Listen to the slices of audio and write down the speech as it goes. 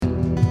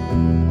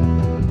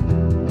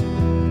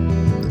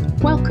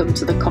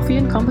welcome to the Coffee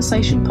and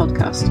Conversation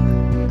podcast,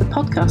 the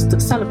podcast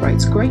that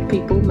celebrates great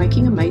people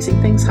making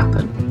amazing things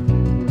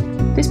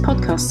happen. This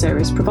podcast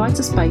series provides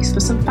a space for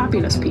some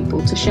fabulous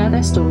people to share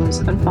their stories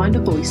and find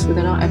a voice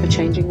within our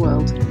ever-changing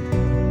world.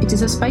 It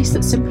is a space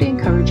that simply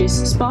encourages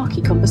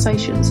sparky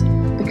conversations,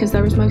 because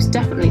there is most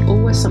definitely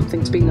always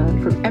something to be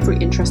learned from every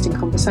interesting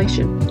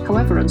conversation,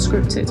 however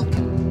unscripted.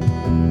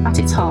 At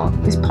its heart,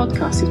 this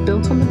podcast is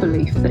built on the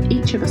belief that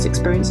each of us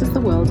experiences the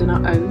world in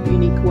our own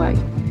unique way,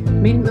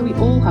 meaning that we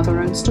all have our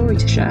own story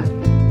to share.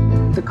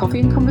 The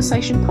Coffee and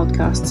Conversation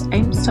podcast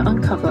aims to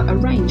uncover a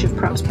range of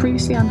perhaps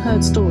previously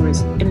unheard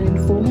stories in an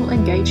informal,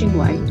 engaging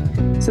way,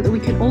 so that we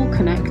can all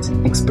connect,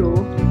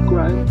 explore,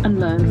 grow and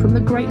learn from the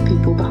great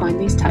people behind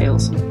these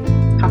tales.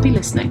 Happy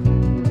listening.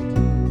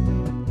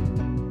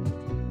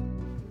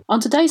 On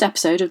today's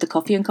episode of the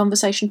Coffee and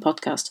Conversation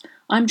podcast,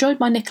 I'm joined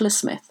by Nicola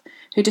Smith,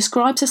 who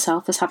describes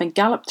herself as having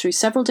galloped through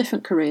several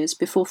different careers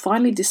before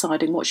finally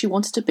deciding what she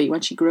wanted to be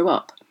when she grew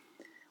up.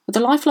 With a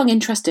lifelong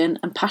interest in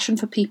and passion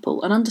for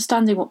people and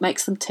understanding what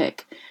makes them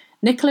tick,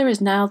 Nicola is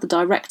now the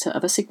director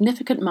of a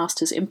significant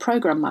Masters in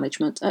Programme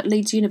Management at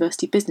Leeds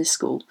University Business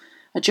School,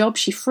 a job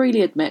she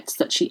freely admits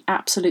that she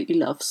absolutely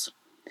loves.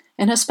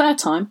 In her spare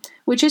time,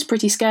 which is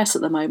pretty scarce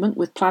at the moment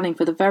with planning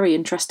for the very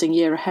interesting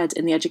year ahead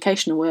in the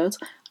educational world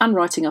and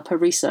writing up her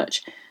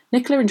research,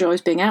 Nicola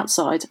enjoys being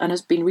outside and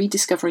has been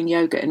rediscovering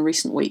yoga in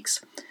recent weeks.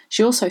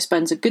 She also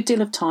spends a good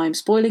deal of time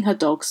spoiling her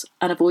dogs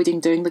and avoiding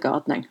doing the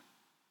gardening.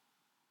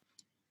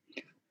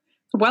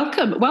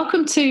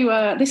 Welcome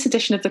to this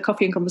edition of the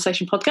Coffee and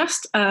Conversation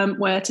podcast,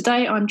 where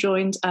today I'm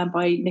joined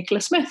by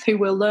Nicola Smith, who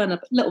we'll learn a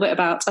little bit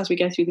about as we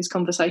go through this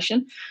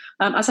conversation.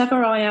 As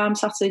ever, I am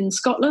sat in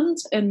Scotland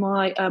in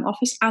my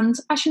office, and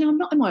actually, no, I'm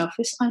not in my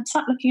office. I'm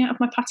sat looking out of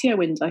my patio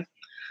window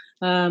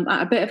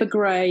at a bit of a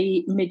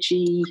grey,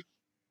 midgy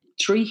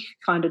tree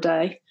kind of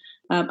day,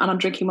 and I'm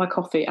drinking my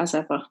coffee as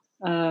ever.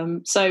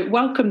 So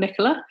welcome,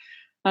 Nicola.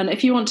 And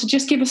if you want to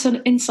just give us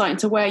an insight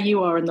into where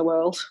you are in the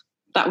world,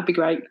 that would be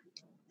great.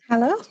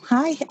 Hello,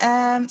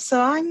 hi.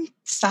 So I'm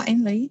sat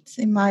in Leeds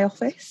in my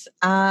office.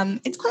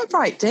 It's quite a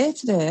bright day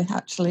today,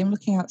 actually. I'm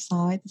looking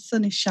outside. The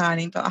sun is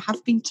shining, but I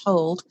have been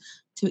told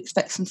to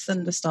expect some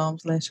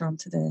thunderstorms later on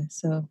today.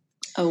 So,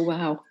 oh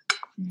wow!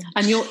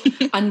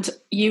 And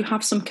you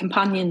have some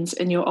companions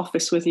in your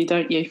office with you,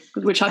 don't you?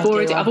 Which I've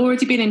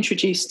already been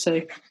introduced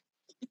to.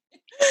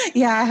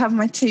 Yeah, I have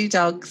my two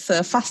dogs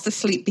fast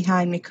asleep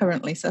behind me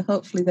currently, so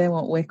hopefully they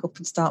won't wake up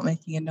and start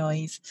making a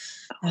noise.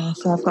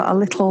 So I've got a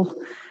little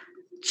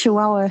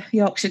Chihuahua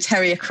Yorkshire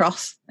Terrier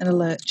cross and a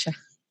lurcher.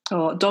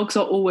 Oh, dogs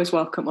are always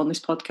welcome on this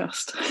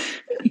podcast.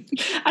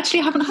 Actually,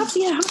 I haven't had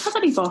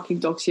any barking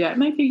dogs yet.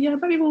 Maybe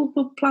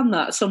we'll plan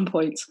that at some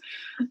point.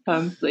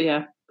 But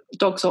yeah,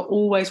 dogs are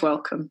always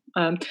welcome.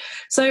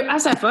 So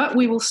as ever,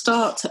 we will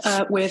start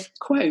with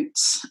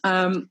quotes.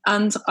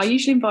 And I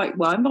usually invite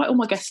all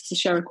my guests to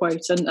share a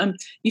quote. And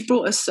you've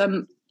brought us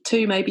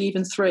two, maybe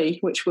even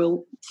three,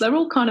 they're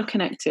all kind of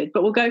connected.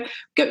 But we'll go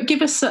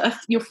give us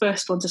your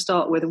first one to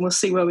start with, and we'll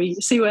see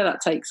where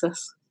that takes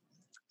us.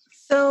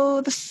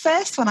 So the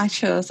first one I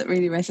chose that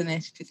really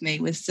resonated with me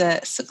was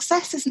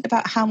success isn't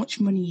about how much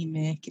money you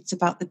make, it's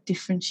about the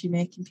difference you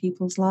make in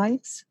people's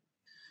lives.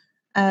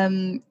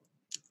 I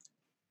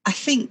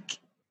think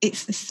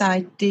it's this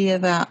idea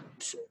that,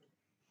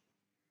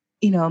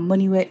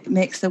 money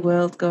makes the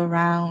world go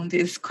round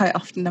is quite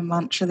often a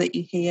mantra that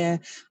you hear.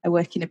 I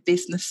work in a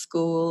business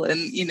school and,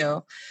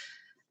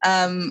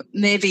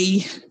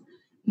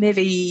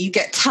 maybe you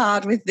get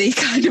tarred with the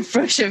kind of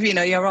brush of,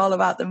 you're all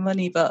about the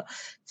money. But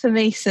for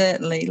me,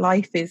 certainly,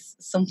 life is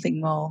something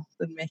more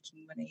than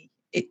making money.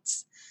 I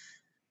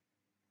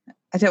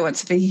don't want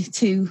to be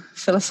too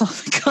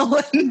philosophical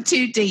and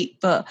too deep,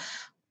 but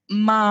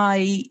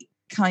my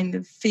kind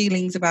of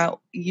feelings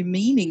about your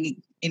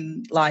meaning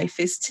in life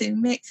is to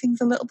make things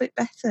a little bit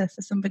better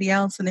for somebody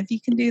else. And if you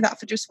can do that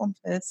for just one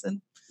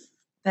person,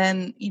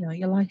 then,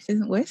 your life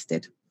isn't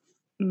wasted.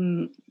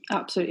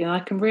 Absolutely. And I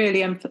can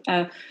really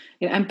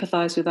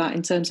empathise with that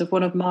in terms of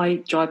one of my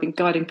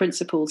guiding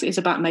principles is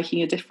about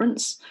making a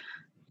difference.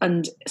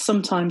 And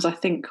sometimes I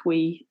think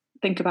we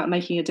think about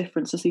making a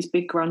difference as these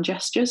big grand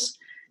gestures,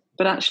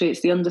 but actually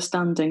it's the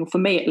understanding, for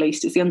me at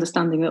least, it's the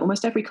understanding that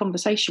almost every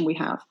conversation we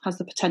have has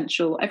the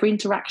potential, every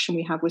interaction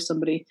we have with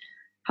somebody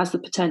has the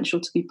potential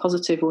to be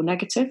positive or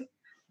negative.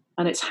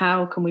 And it's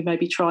how can we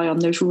maybe try on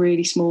those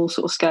really small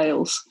sort of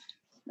scales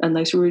and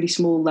those really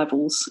small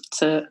levels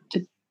to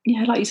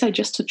like you say,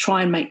 just to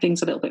try and make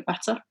things a little bit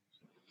better.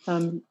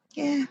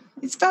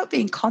 It's about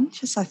being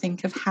conscious, I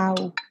think, of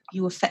how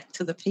you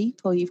affect other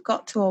people. You've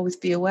got to always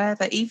be aware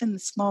that even the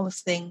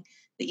smallest thing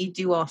that you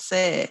do or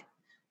say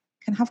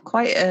can have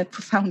quite a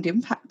profound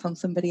impact on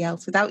somebody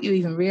else without you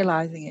even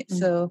realising it.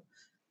 So,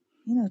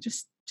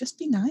 just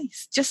be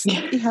nice, just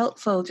be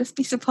helpful, just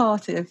be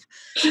supportive.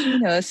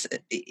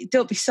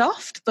 Don't be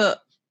soft,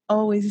 but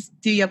always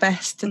do your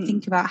best to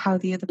think about how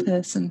the other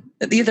person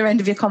at the other end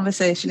of your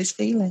conversation is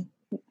feeling.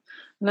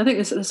 And I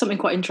think there's something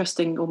quite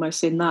interesting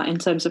almost in that, in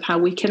terms of how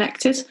we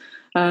connected.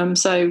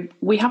 So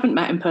we haven't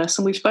met in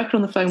person. We've spoken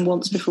on the phone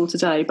once before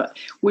today, but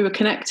we were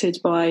connected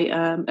by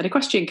an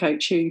equestrian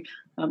coach who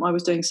I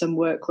was doing some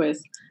work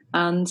with.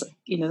 And,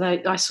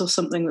 I saw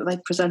something that they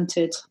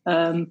presented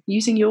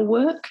using your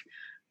work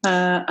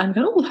and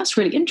go, oh, that's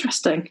really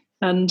interesting.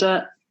 And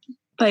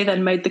they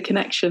then made the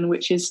connection,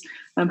 which is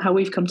how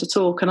we've come to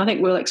talk. And I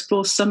think we'll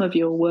explore some of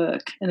your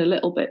work in a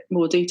little bit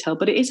more detail.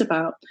 But it is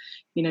about,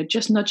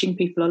 just nudging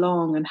people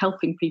along and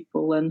helping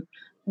people and,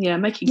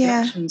 making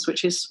connections,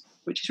 which is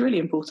really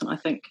important, I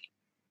think.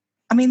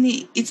 I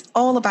mean, it's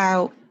all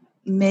about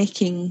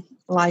making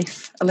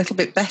life a little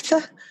bit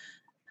better.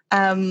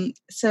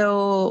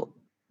 So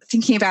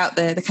thinking about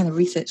the kind of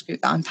research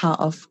group that I'm part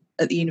of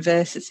at the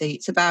university,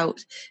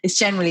 it's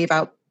generally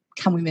about,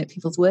 can we make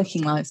people's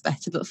working lives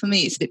better? But for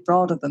me, it's a bit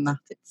broader than that.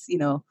 It's,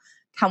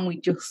 can we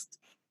just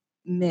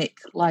make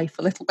life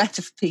a little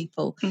better for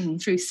people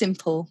through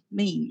simple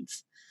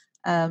means?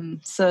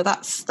 So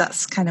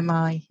that's kind of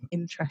my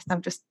interest.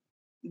 I'm just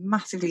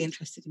massively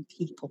interested in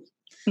people,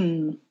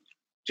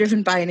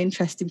 driven by an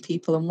interest in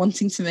people and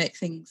wanting to make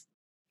things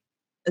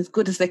as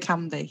good as they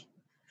can be.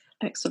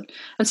 Excellent.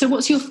 And so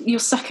what's your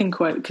second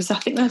quote? Because I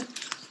think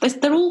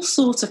they're all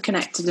sort of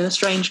connected in a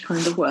strange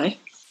kind of way.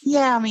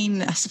 Yeah, I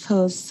mean, I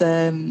suppose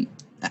I'm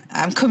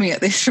coming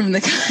at this from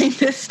the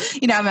kind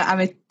of,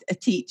 I'm a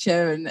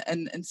teacher,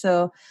 and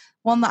so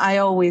one that I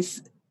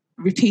always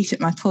repeat at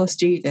my post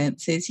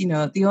students is,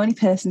 the only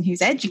person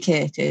who's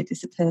educated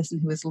is the person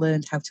who has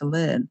learned how to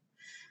learn.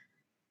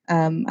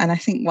 And I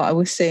think what I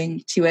was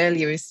saying to you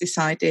earlier is this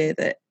idea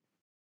that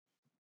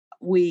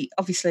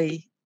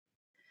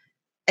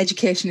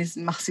education is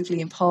massively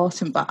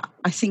important, but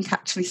I think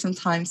actually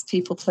sometimes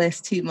people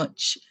place too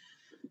much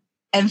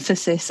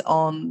emphasis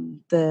on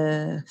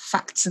the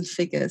facts and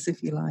figures,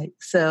 if you like.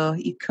 So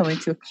you come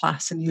into a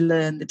class and you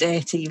learn the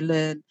data, you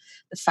learn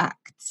the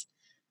facts,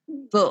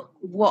 but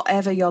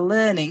whatever you're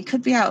learning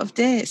could be out of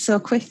date so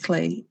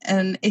quickly.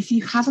 And if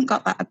you haven't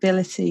got that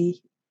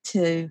ability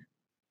to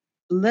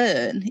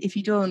learn, if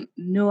you don't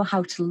know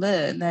how to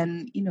learn,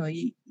 then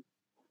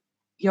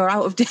you're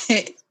out of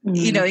date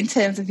in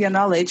terms of your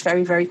knowledge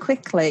very, very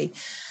quickly.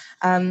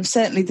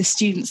 Certainly the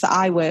students that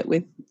I work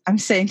with, I'm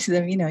saying to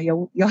them,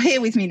 you're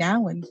here with me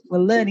now and we're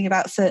learning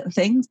about certain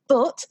things,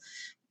 but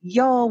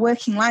your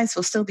working lives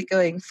will still be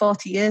going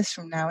 40 years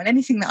from now, and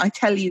anything that I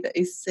tell you that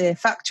is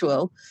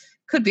factual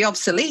could be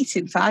obsolete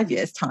in 5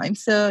 years' time.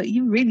 So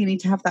you really need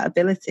to have that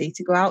ability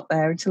to go out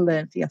there and to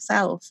learn for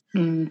yourself.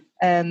 And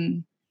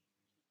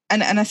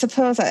I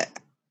suppose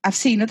I've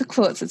seen other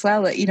quotes as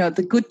well that,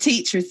 the good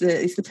teacher is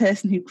the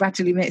person who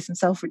gradually makes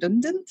himself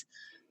redundant,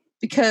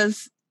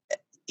 because,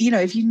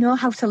 if you know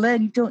how to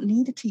learn, you don't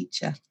need a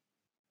teacher.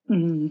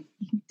 You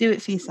can do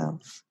it for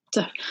yourself.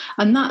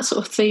 And that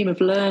sort of theme of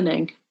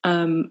learning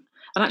and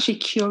actually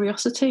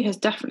curiosity has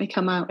definitely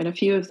come out in a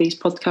few of these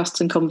podcasts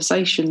and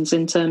conversations,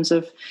 in terms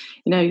of,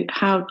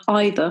 how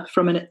either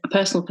from a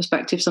personal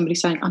perspective, somebody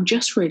saying, I'm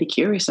just really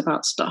curious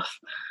about stuff.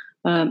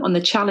 On the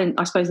challenge,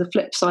 I suppose the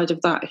flip side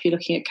of that, if you're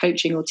looking at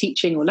coaching or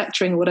teaching or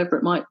lecturing or whatever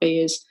it might be,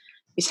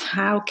 is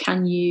how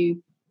can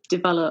you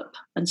develop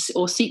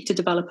or seek to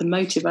develop and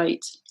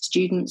motivate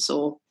students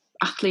or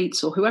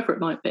athletes or whoever it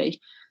might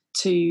be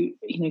to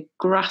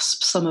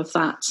grasp some of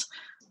that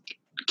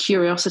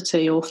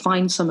curiosity or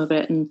find some of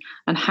it, and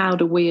how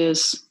do we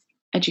as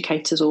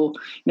educators, or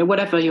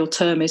whatever your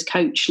term is,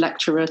 coach,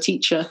 lecturer,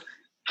 teacher,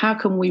 how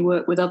can we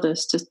work with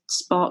others to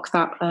spark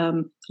that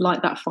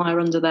light that fire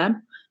under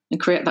them and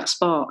create that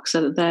spark,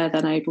 so that they're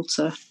then able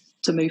to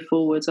move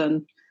forward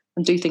and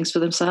do things for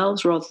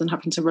themselves, rather than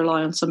having to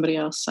rely on somebody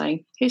else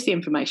saying, here's the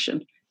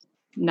information,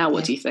 now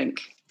what do you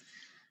think?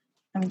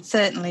 I mean,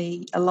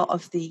 certainly a lot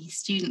of the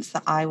students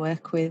that I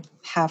work with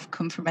have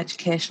come from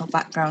educational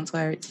backgrounds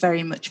where it's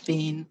very much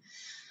been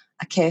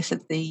a case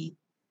of the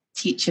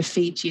teacher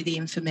feeds you the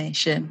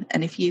information,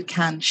 and if you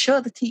can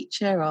show the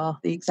teacher or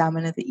the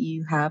examiner that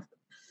you have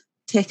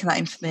taken that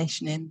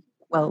information in,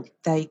 well,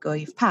 there you go,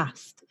 you've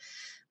passed.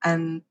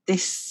 And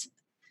this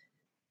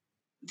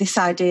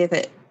idea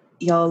that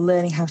you're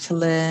learning how to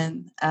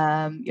learn,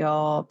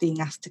 you're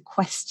being asked to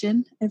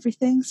question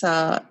everything.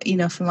 So,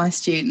 for my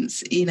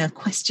students,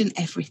 question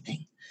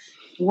everything.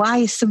 Why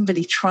is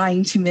somebody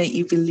trying to make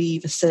you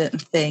believe a certain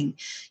thing?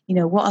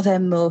 What are their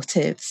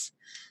motives?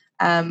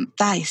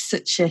 That is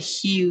such a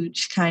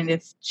huge kind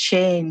of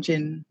change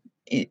in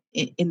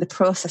the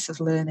process of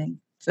learning.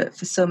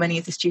 For so many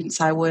of the students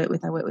I work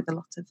with a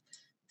lot of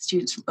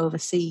students from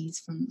overseas,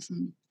 from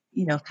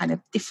kind of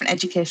different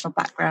educational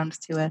backgrounds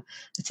to a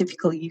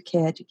typical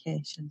UK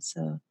education.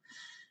 So,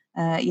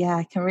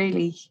 I can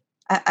really,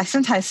 I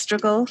sometimes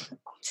struggle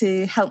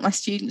to help my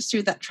students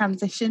through that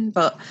transition,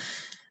 but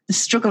the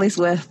struggle is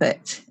worth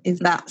it if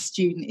that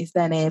student is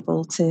then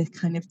able to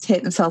kind of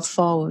take themselves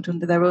forward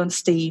under their own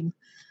steam,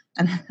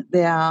 and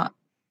they are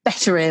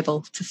better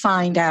able to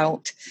find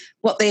out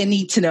what they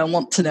need to know and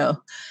want to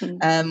know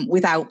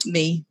without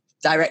me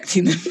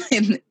directing them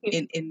in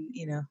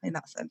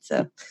that sense.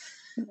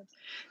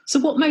 So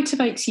what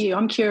motivates you?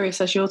 I'm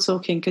curious as you're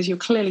talking, because you're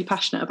clearly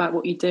passionate about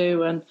what you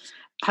do, and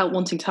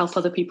wanting to help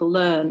other people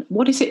learn.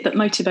 What is it that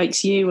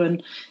motivates you,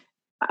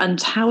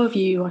 and how have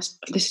you?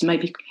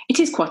 It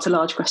is quite a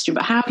large question,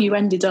 but how have you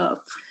ended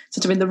up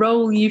sort of in the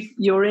role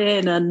you're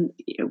in, and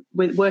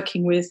with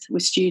working with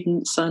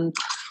students, and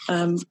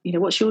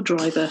what's your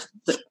driver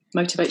that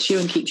motivates you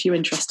and keeps you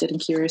interested and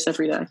curious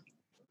every day?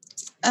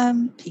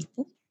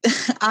 People.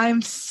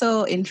 I'm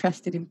so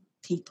interested in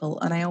people,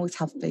 and I always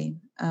have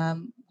been.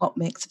 What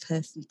makes a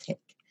person tick?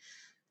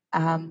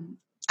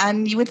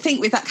 And you would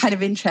think with that kind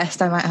of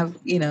interest, I might have,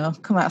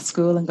 come out of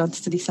school and gone to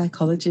study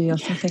psychology or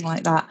something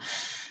like that.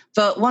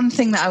 But one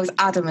thing that I was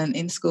adamant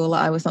in school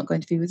that I was not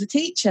going to be was a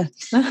teacher.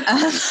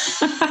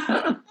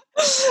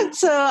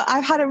 So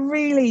I've had a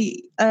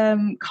really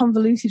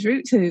convoluted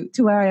route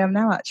to where I am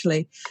now,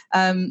 actually.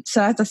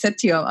 So as I said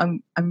to you,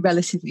 I'm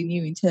relatively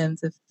new in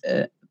terms of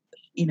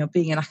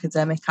being an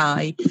academic.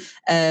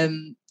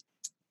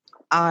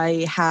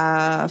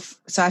 I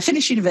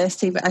finished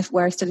university,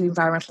 where I studied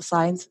environmental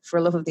science for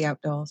a love of the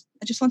outdoors.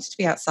 I just wanted to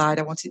be outside.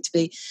 I wanted to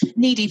be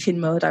knee deep in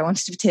mud. I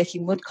wanted to be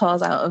taking mud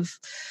cores out of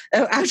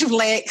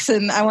lakes,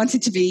 and I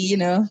wanted to be,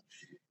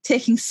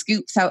 taking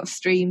scoops out of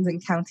streams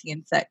and counting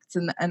insects,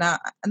 and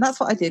that's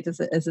what I did as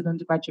an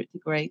undergraduate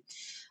degree.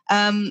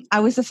 I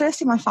was the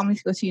first in my family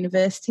to go to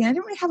university, and I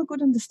didn't really have a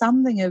good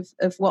understanding of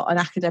what an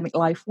academic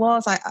life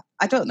was.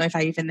 I don't know if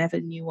I even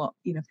ever knew what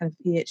kind of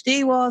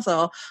PhD was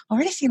or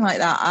anything like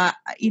that.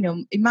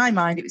 In my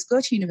mind, it was go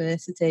to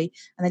university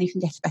and then you can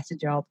get a better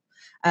job.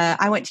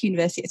 I went to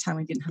university at a time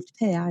when I didn't have to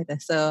pay either,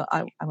 so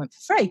I went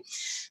for free.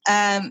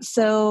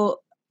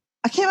 So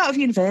I came out of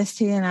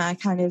university and I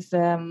kind of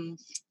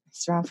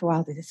around for a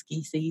while, did a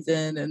ski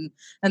season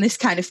and this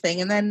kind of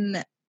thing, and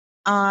then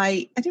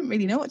I didn't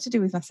really know what to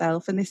do with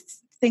myself, and this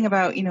thing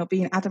about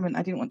being adamant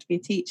I didn't want to be a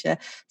teacher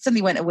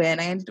suddenly went away,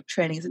 and I ended up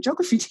training as a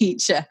geography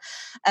teacher.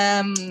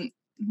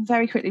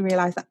 Very quickly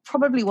realised that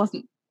probably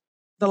wasn't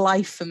the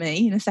life for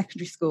me in a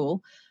secondary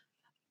school,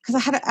 because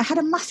I had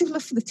a massive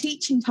love for the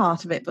teaching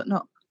part of it, but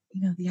not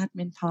the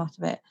admin part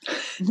of it.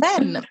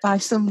 Then by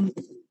some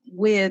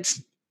weird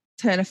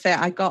turn of fate,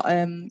 I got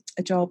a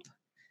job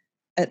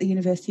at the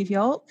University of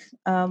York,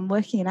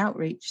 working in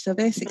outreach. So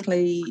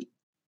basically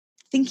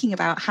thinking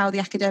about how the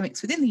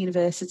academics within the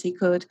university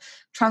could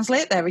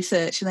translate their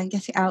research and then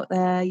get it out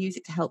there, use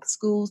it to help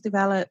schools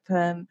develop,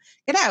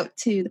 get out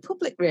to the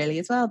public really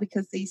as well,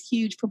 because these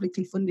huge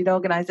publicly funded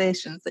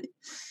organisations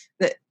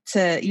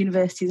that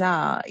universities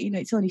are,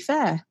 it's only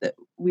fair that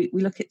we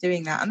look at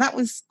doing that. And that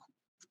was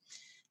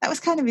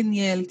kind of in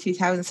the early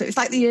 2000s. So it's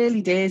like the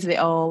early days of it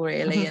all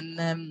really.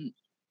 Mm-hmm.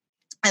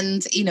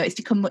 And it's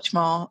become much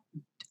more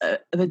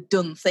of a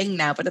done thing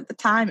now, but at the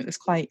time it was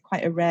quite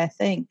a rare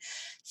thing.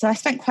 So I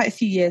spent quite a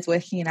few years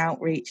working in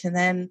outreach, and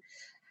then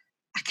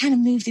I kind of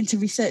moved into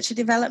research and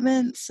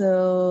development,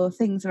 so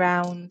things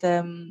around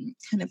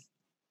kind of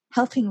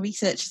helping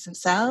researchers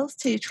themselves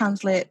to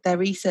translate their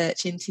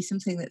research into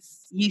something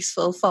that's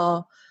useful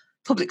for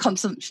public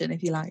consumption,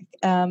 if you like.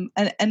 And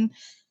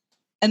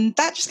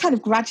that just kind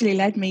of gradually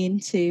led me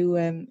into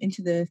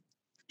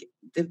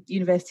the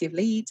University of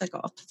Leeds. I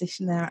got a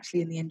position there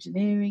actually in the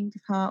engineering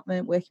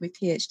department, working with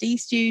PhD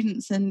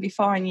students, and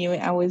before I knew it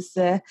I was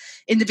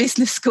in the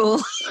business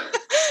school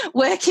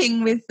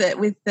working with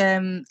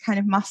kind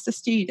of master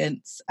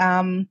students,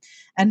 and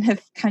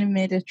have kind of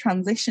made a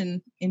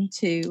transition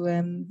into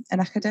an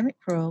academic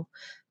role.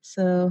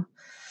 So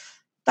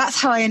that's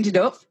how I ended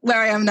up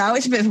where I am now.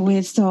 It's a bit of a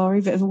weird story,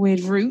 a bit of a weird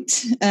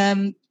route.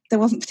 There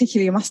wasn't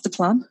particularly a master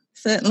plan,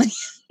 certainly.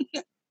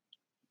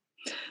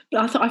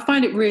 I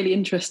find it really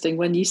interesting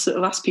when you sort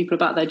of ask people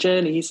about their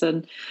journeys,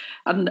 and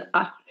I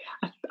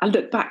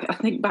look back, I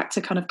think back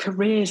to kind of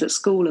careers at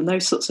school and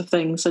those sorts of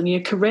things, and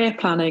your career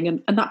planning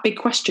and that big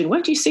question,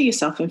 where do you see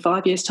yourself in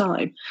 5 years'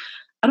 time?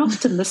 And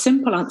often the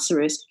simple answer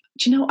is,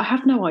 do you know, I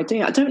have no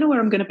idea. I don't know where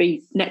I'm going to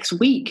be next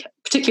week,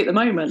 particularly at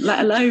the moment,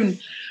 let alone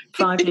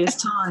 5 years'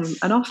 time.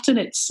 And often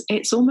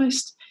it's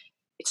almost,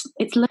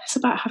 it's less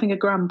about having a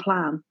grand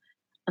plan,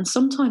 and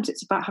sometimes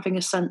it's about having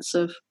a sense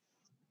of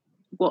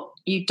what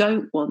you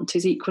don't want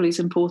is equally as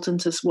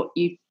important as what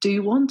you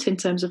do want in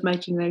terms of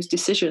making those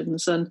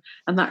decisions, and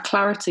that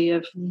clarity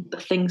of the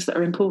things that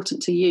are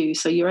important to you.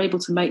 So you're able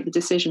to make the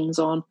decisions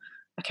on,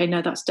 okay,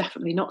 no, that's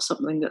definitely not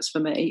something that's for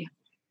me.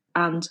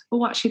 And,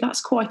 oh, actually, that's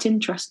quite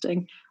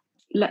interesting.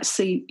 Let's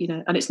see,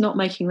 and it's not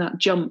making that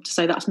jump to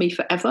say that's me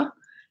forever.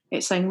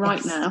 It's saying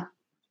right now,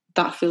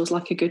 that feels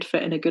like a good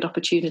fit and a good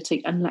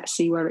opportunity, and let's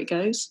see where it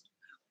goes.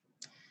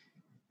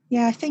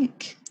 Yeah, I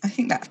think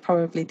that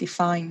probably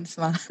defines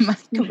my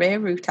career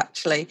route,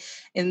 actually,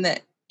 in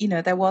that,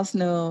 there was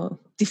no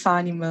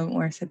defining moment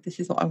where I said, this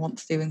is what I want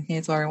to do and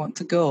here's where I want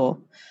to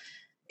go.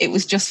 It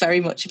was just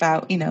very much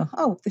about,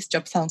 oh, this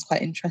job sounds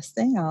quite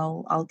interesting.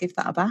 I'll give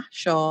that a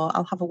bash, or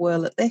I'll have a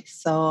whirl at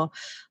this, or,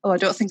 oh, I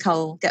don't think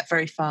I'll get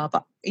very far,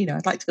 but,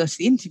 I'd like to go to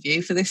the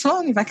interview for this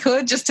one if I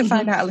could, just to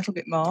find out a little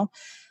bit more.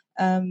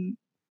 And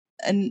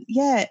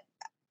yeah,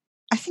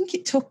 I think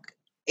it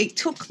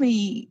took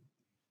me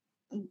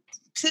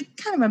to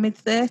kind of my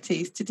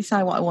mid-30s to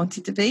decide what I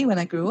wanted to be when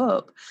I grew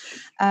up,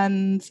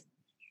 and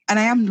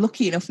I am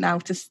lucky enough now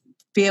to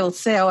be able to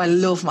say, oh, I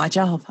love my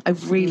job. I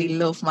really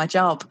love my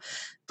job.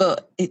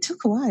 But it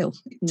took a while.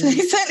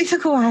 It certainly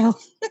took a while.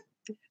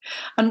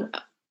 And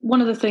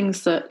one of the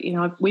things that,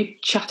 we've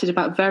chatted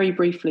about very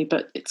briefly,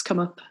 but it's come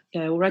up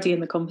already in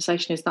the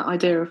conversation, is that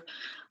idea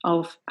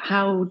of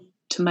how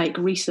to make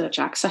research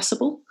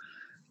accessible.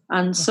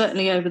 And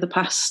certainly over the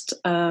past,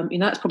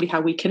 that's probably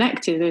how we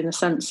connected, in a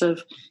sense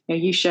of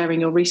you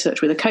sharing your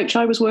research with a coach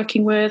I was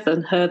working with,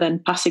 and her then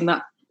passing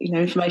that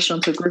information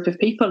onto a group of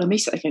people, and me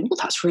saying, "Oh,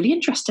 that's really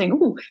interesting.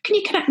 Oh, can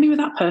you connect me with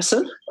that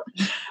person?"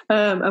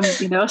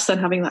 And us then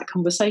having that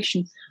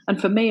conversation. And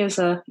for me, as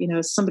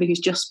as somebody who's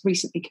just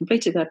recently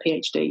completed their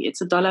PhD, it's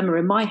a dilemma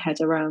in my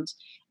head around,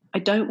 I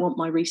don't want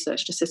my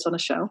research to sit on a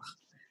shelf.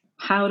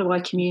 How do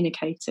I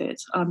communicate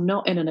it? I'm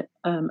not in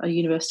a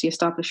university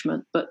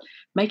establishment, but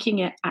making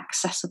it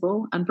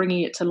accessible and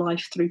bringing it to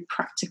life through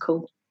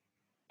practical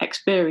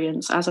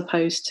experience, as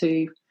opposed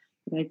to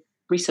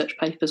research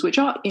papers, which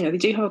are they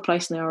do have a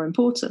place and they are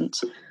important.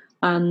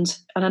 And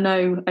I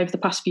know over the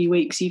past few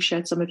weeks you've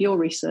shared some of your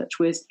research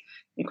with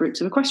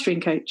groups of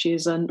equestrian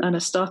coaches, and are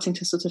starting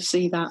to sort of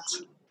see that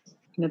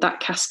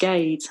that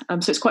cascade.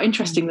 So it's quite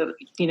interesting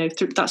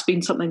that that's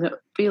been something that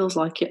feels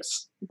like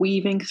it's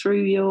weaving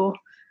through your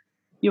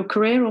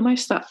career,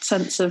 almost, that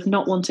sense of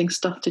not wanting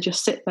stuff to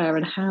just sit there,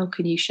 and how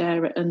can you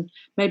share it? And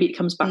maybe it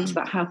comes back to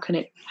that, how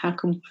can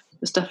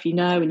the stuff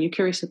and you're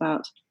curious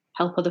about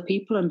help other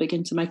people and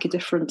begin to make a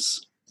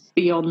difference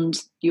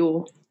beyond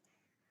your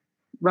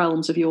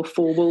realms of your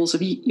four walls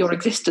of your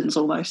existence,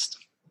 almost.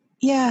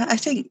 Yeah, I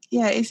think,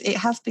 it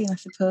has been, I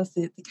suppose,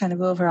 the kind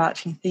of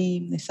overarching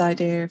theme, this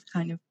idea of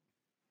kind of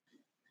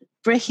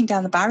breaking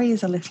down the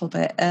barriers a little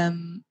bit.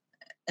 And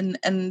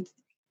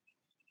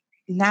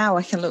now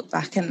I can look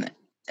back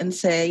and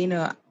say,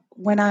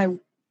 when I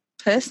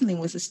personally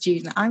was a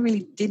student, I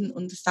really didn't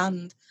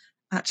understand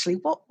actually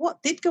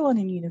what did go on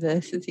in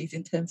universities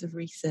in terms of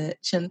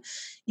research, and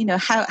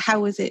how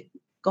was it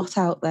got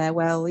out there.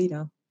 Well,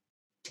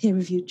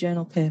 peer-reviewed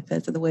journal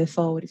papers are the way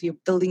forward if you're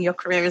building your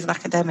career as an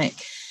academic,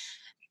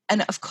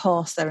 and of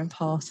course they're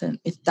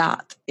important if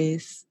that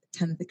is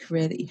kind of the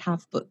career that you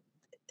have. But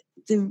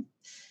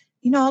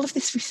all of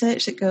this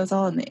research that goes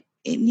on,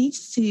 it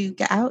needs to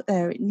get out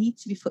there. It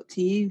needs to be put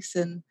to use,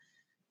 and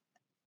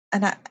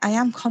I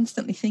am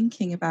constantly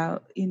thinking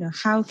about,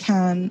 how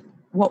can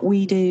what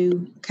we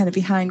do kind of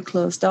behind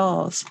closed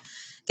doors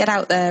get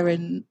out there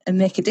and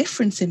make a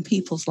difference in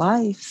people's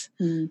lives.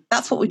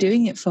 That's what we're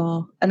doing it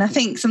for. And I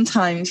think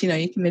sometimes, you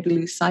can maybe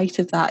lose sight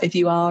of that if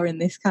you are in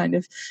this kind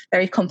of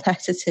very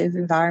competitive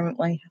environment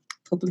where you have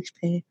to publish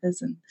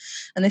papers and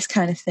this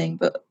kind of thing.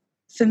 But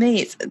for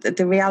me, it's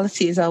the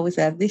reality is always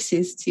there. This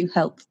is to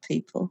help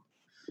people.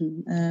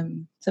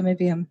 So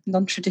maybe I'm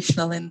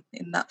non-traditional in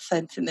that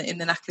sense, in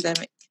an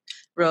academic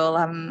role.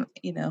 I'm,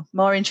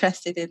 more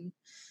interested in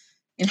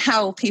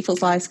how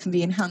people's lives can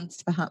be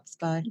enhanced perhaps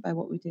by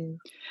what we do.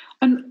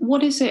 And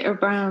what is it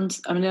around,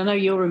 I know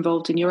you're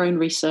involved in your own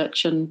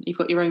research and you've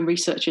got your own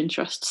research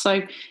interests.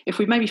 So if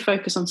we maybe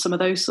focus on some of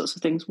those sorts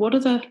of things, what are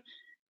the,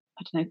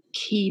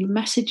 key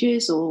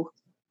messages, or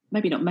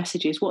maybe not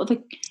messages, what are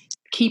the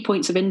key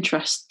points of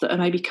interest that are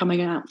maybe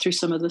coming out through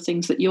some of the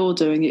things that you're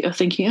doing? You're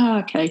thinking,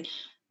 okay,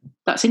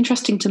 that's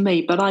interesting to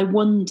me, but I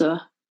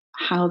wonder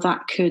how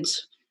could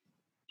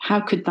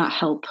that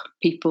help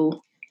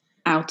people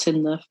out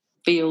in the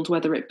field,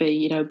 whether it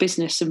be a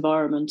business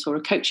environment or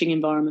a coaching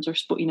environment or a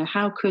sport.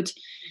 How could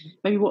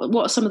maybe what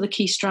are some of the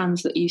key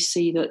strands that you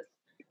see that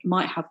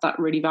might have that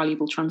really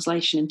valuable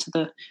translation into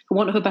the, for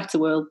want of a better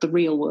word, the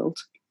real world?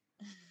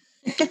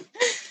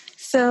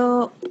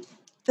 So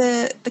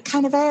the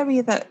kind of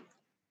area that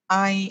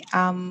I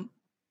am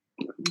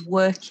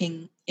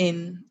working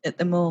in at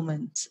the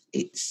moment,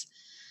 it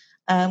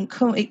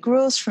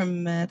grows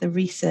from the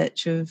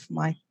research of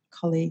my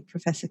colleague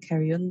Professor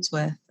Kerry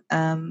Unsworth,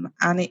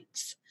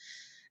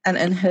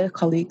 and her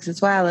colleagues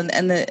as well,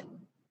 and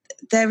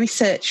their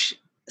research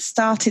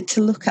started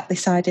to look at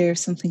this idea of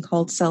something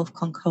called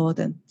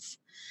self-concordance,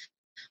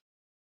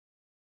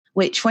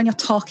 which, when you're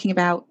talking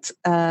about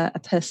a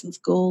person's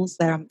goals,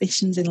 their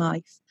ambitions in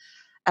life,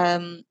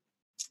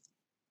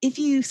 if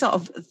you sort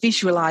of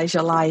visualize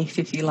your life,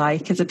 if you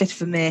like, as a bit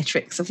of a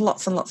matrix of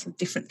lots and lots of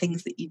different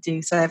things that you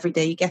do. So every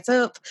day you get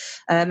up,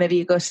 maybe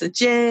you go to the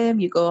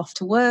gym, you go off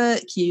to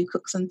work, you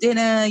cook some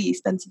dinner, you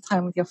spend some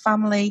time with your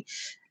family.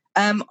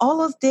 All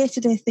those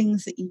day-to-day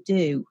things that you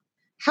do,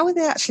 how are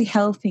they actually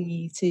helping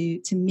you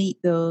to meet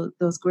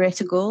those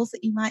greater goals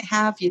that you might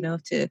have,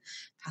 to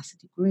pass a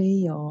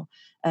degree, or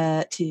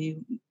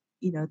to,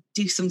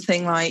 do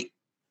something like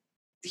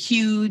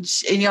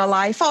huge in your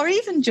life, or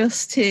even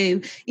just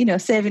to,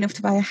 save enough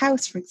to buy a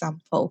house, for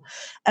example.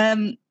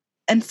 And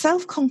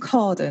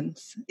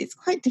self-concordance, it's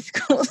quite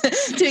difficult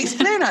to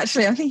explain,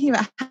 actually. I'm thinking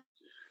about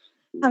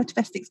how to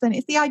best explain it.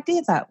 It's the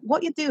idea that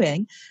what you're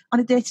doing on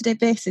a day-to-day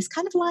basis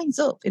kind of lines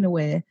up in a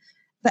way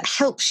that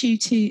helps you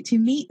to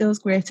meet those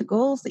greater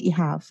goals that you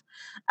have.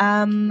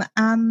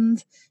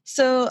 And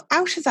so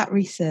out of that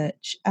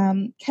research,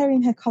 Kerry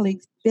and her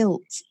colleagues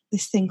built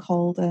this thing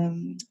called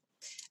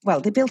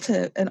they built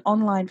an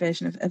online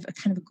version of a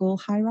kind of a goal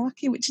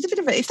hierarchy, which is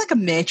it's like a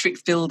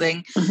matrix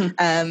building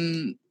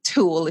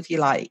tool, if you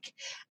like.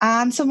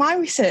 And so my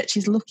research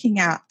is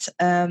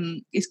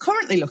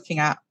currently looking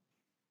at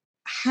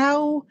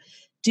how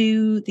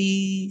do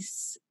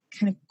these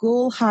kind of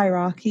goal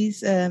hierarchies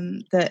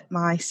that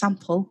my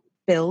sample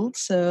builds,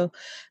 so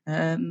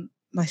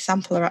my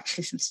sample are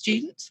actually some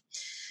students,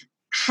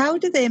 how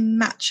do they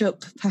match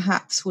up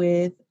perhaps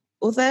with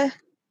other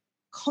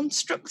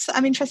constructs that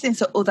I'm interested in,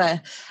 so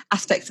other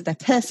aspects of their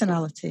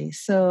personality.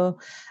 So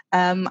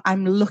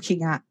I'm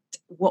looking at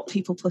what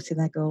people put in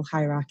their goal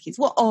hierarchies,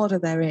 what order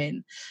they're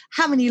in,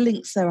 how many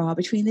links there are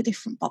between the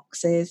different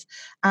boxes,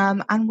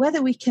 and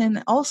whether we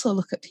can also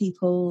look at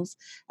people's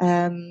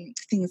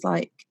things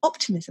like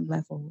optimism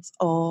levels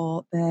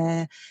or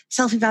their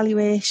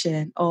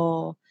self-evaluation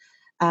or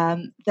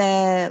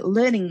their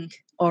learning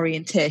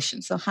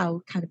orientation, so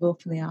how kind of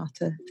open they are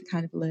to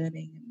kind of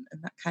learning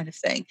and that kind of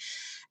thing,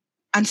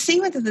 and see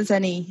whether there's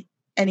any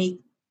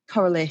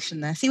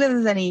correlation there, see whether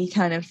there's any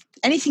kind of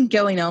anything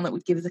going on that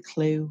would give us a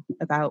clue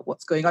about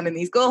what's going on in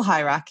these goal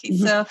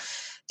hierarchies. So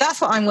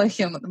that's what I'm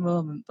working on at the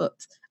moment. But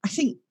I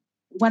think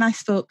when I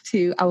spoke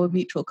to our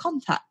mutual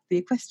contact, the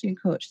equestrian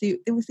coach,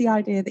 there was the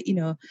idea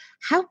that,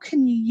 how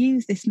can you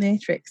use this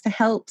matrix to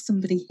help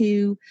somebody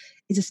who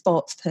is a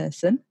sports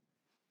person,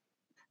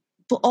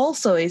 but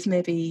also is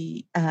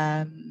maybe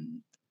a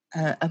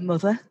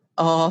mother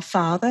or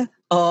father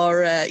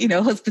or,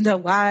 husband or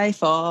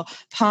wife or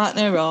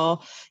partner or,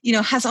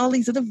 has all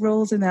these other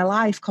roles in their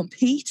life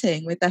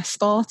competing with their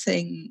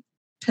sporting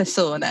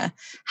persona.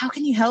 How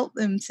can you help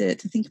them to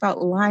think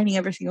about lining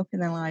everything up in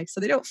their life so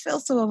they don't feel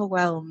so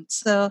overwhelmed?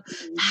 So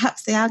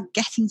perhaps they are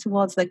getting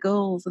towards their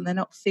goals and they're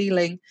not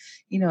feeling,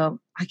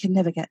 I can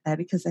never get there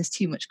because there's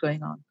too much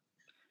going on.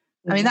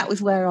 I mean, that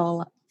was where all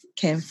that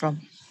came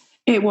from.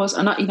 It was,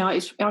 and I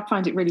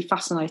find it really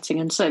fascinating.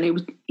 And certainly, it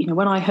was,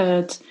 when I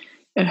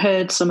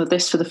heard some of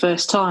this for the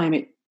first time,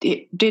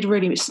 it did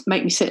really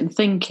make me sit and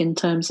think in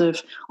terms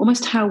of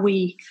almost how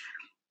we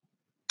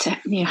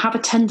have a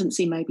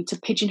tendency maybe to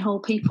pigeonhole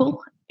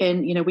people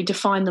in, we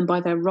define them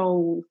by their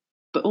role,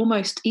 but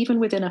almost even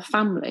within a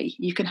family,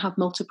 you can have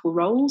multiple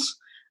roles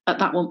at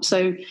that one.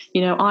 So,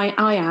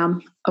 I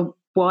am a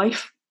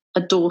wife,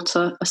 a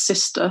daughter, a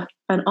sister,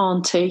 an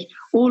auntie,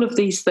 all of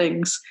these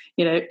things,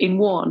 in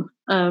one.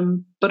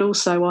 But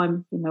also I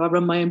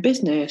run my own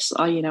business.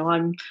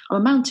 I'm a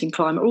mountain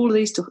climber, all of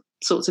these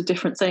sorts of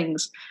different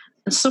things.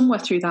 And somewhere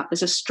through that,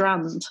 there's a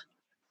strand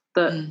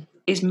that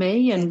is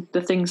me and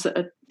the things that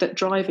are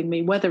driving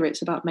me, whether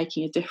it's about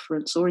making a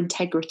difference or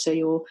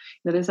integrity or,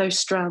 there's those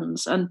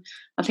strands. And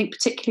I think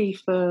particularly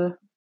for,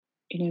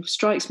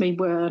 strikes me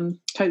where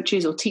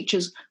coaches or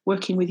teachers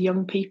working with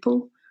young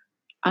people,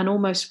 and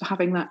almost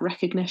having that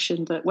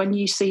recognition that when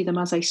you see them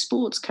as a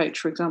sports coach,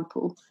 for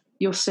example,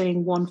 you're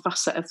seeing one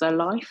facet of their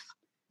life.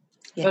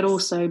 Yes. But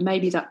also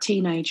maybe that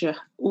teenager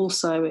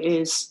also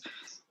is,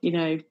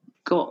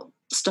 got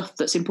stuff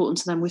that's important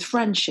to them with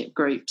friendship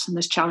groups, and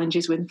there's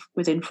challenges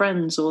within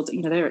friends, or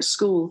they're at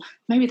school.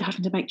 Maybe they're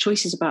having to make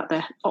choices about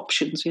their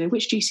options.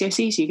 Which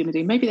GCSEs are you going to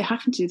do? Maybe they're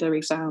having to do their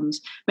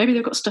exams. Maybe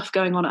they've got stuff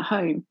going on at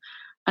home.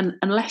 And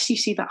unless you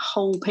see that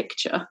whole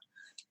picture,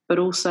 but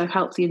also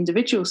help the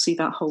individual see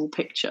that whole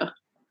picture,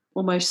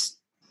 almost,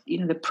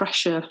 the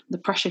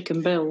pressure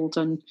can build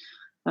and,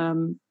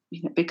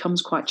 it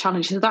becomes quite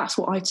challenging. So that's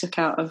what I took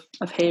out of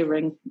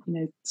hearing,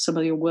 some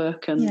of your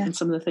work and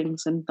some of the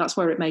things. And that's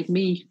where it made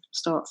me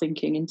start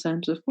thinking in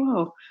terms of,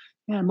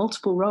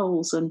 multiple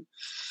roles, and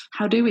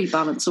how do we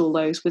balance all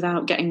those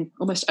without getting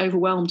almost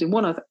overwhelmed in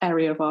one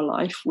area of our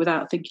life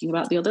without thinking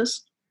about the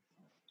others?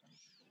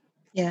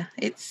 Yeah,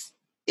 it's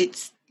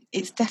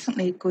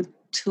definitely a good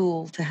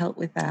tool to help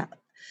with that,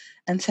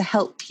 and to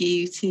help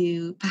you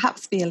to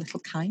perhaps be a little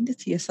kinder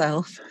to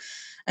yourself.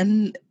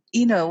 And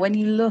when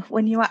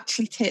you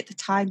actually take the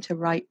time to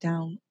write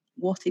down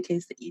what it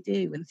is that you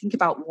do and think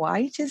about why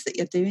it is that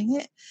you're doing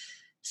it,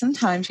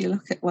 sometimes you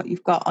look at what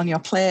you've got on your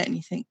plate and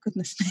you think,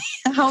 goodness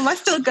me, how am I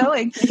still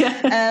going?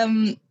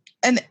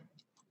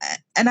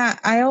 And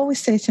I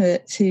always say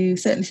to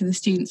certainly to the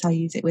students I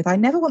use it with, I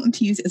never want them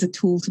to use it as a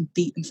tool to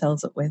beat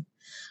themselves up with.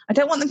 I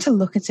don't want them to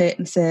look at it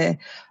and say,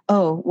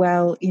 oh,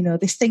 well,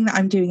 this thing that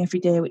I'm doing every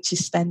day, which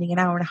is spending an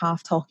hour and a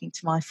half talking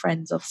to my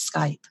friends off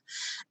Skype,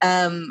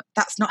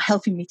 that's not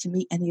helping me to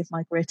meet any of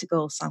my greater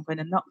goals, so I'm going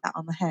to knock that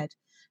on the head.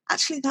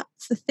 Actually,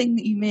 that's the thing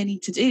that you may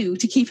need to do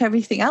to keep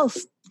everything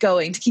else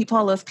going, to keep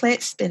all those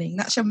plates spinning.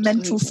 That's your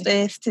mental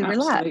space to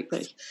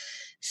relax.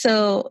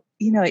 So,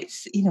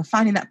 it's,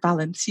 finding that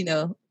balance,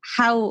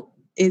 how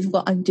is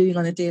what I'm doing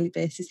on a daily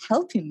basis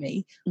helping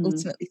me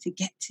ultimately to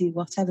get to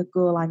whatever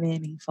goal I'm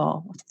aiming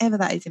for, whatever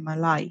that is in my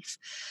life.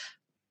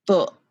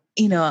 But,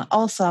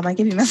 also, am I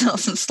giving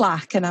myself some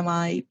slack, and am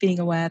I being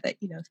aware that,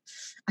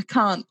 I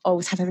can't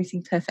always have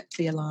everything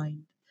perfectly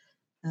aligned.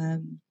 I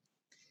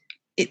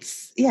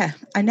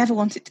never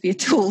want it to be a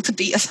tool to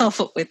beat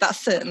yourself up with.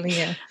 That's certainly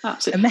a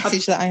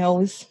message that I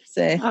always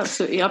say.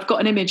 Absolutely. I've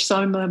got an image. So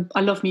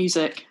I love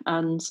music,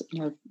 and,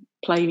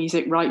 play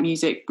music, write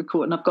music,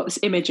 record, and I've got this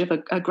image of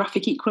a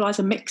graphic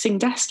equalizer mixing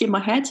desk in my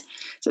head.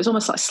 So it's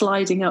almost like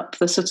sliding up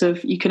the sort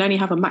of, you can only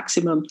have a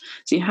maximum,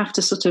 so you have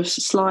to sort of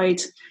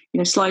slide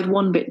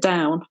one bit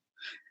down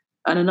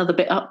and another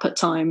bit up at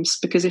times,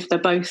 because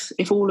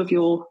if all of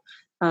your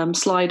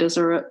sliders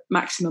are at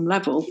maximum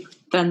level,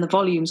 then the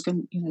volume's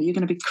going, you're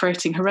going to be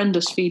creating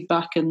horrendous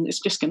feedback, and it's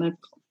just going to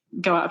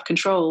go out of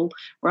control.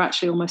 Where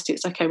actually almost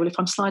it's okay, well, if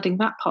I'm sliding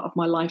that part of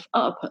my life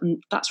up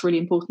and that's really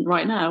important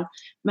right now,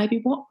 maybe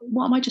what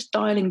am I just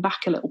dialing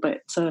back a little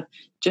bit to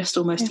just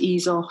almost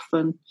ease off,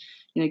 and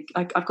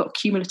I've got a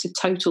cumulative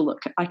total that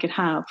I could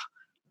have,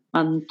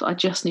 and I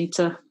just need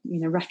to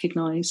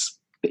recognize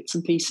bits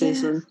and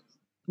pieces. And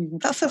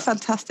that's a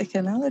fantastic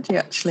analogy,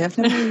 actually. I've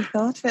never really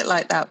thought of it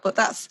like that, but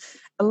that's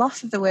a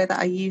lot of the way that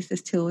I use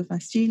this tool with my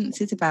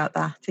students is about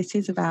that. It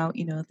is about,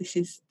 this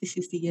is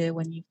the year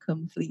when you've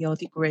come for your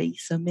degree.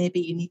 So maybe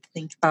you need to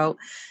think about,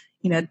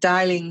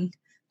 dialing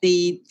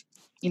the,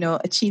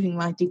 achieving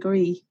my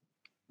degree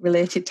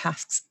related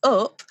tasks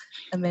up,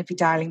 and maybe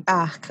dialing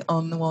back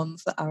on the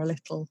ones that are a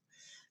little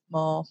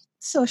more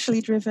socially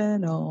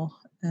driven, or,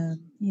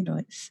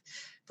 it's.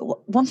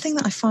 But one thing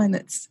that I find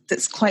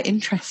that's quite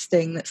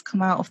interesting that's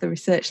come out of the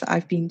research that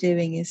I've been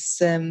doing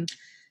is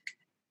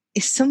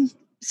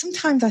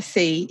sometimes I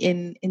see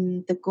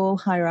in the goal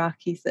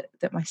hierarchies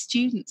that my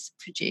students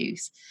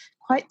produce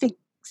quite big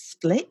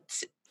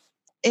splits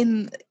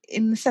in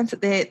the sense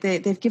that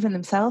they've given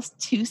themselves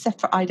two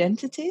separate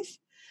identities.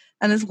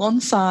 And there's one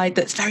side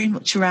that's very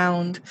much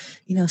around,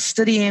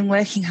 studying,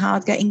 working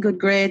hard, getting good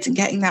grades and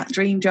getting that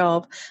dream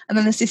job. And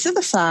then there's this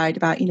other side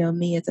about,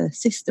 me as a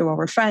sister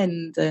or a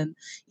friend, and,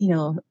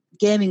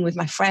 gaming with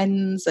my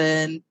friends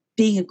and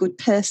being a good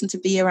person to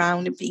be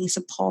around and being a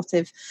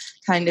supportive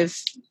kind of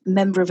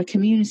member of a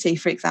community,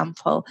 for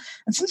example.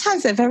 And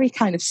sometimes they're very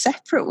kind of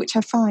separate, which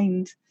I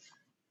find,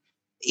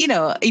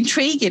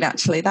 intriguing,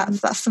 actually.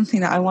 That's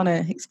something that I want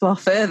to explore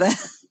further.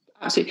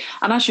 Absolutely.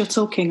 And as you're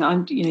talking,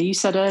 you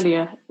said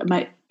earlier,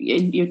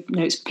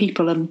 it's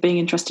people and being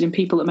interested in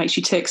people that makes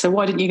you tick. So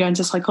why didn't you go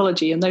into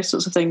psychology and those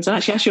sorts of things? And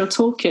actually, as you're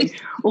talking,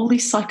 all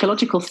these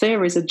psychological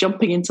theories are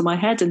jumping into my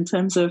head in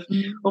terms of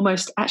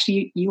almost,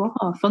 actually, you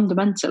are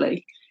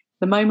fundamentally,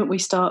 the moment we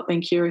start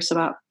being curious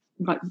about,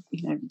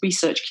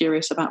 research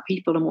curious about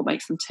people and what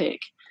makes them tick.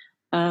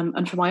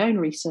 And for my own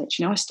research,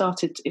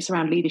 it's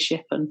around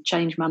leadership and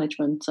change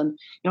management. And,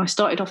 I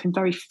started off in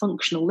very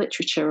functional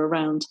literature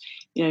around,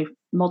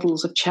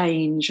 models of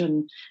change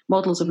and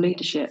models of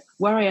leadership.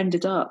 Where I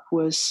ended up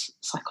was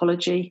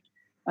psychology,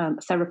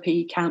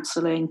 therapy,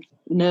 counselling,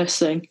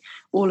 nursing,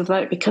 all of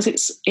that, because it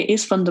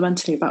is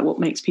fundamentally about what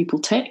makes people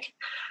tick.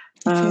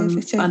 It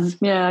is. And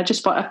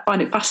I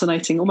find it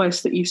fascinating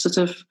almost that you sort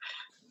of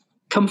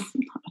come,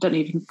 I don't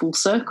even full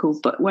circle,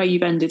 but where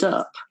you've ended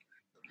up.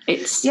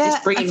 It's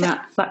bringing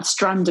that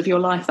strand of your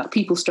life, that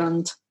people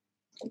strand,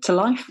 to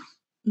life.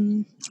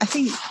 I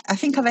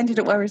think I've ended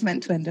up where I was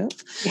meant to end up,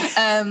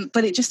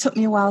 but it just took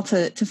me a while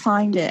to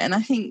find it. And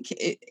I think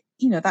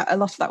that a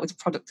lot of that was a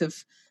product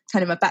of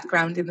kind of my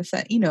background in the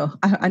set.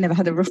 I never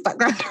had a rough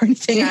background or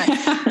anything.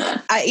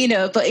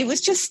 But it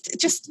was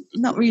just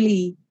not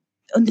really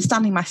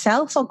understanding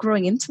myself or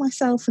growing into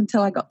myself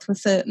until I got to a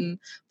certain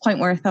point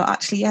where I thought,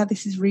 actually,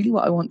 this is really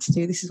what I want to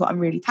do. This is what I'm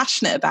really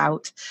passionate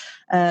about.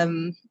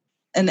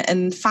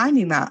 And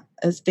finding that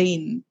has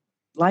been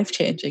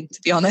life-changing,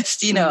 to be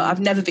honest. I've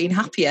never been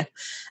happier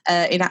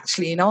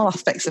in all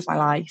aspects of my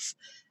life.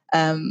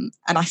 And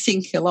I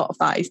think a lot of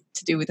that is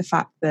to do with the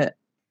fact that,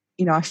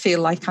 I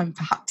feel like I'm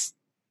perhaps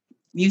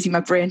using my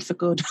brain for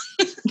good.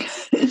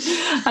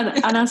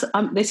 and as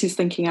this is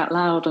thinking out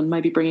loud and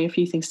maybe bringing a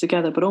few things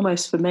together, but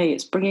almost for me,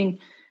 it's bringing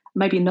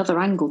maybe another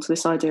angle to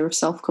this idea of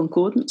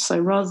self-concordance. So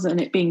rather than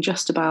it being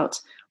just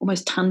about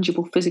almost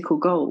tangible physical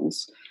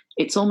goals,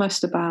 it's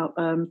almost about,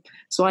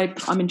 so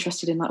I'm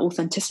interested in that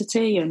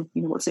authenticity and,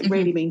 what does it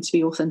really mean to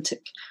be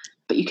authentic?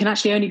 But you can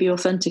actually only be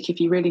authentic if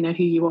you really know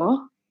who you are.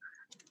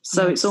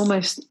 So it's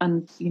almost,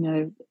 and,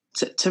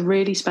 to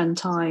really spend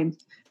time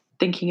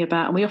thinking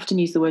about, and we often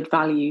use the word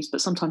values,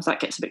 but sometimes that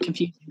gets a bit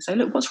confusing. So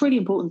look, what's really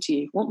important to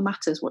you? What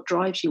matters? What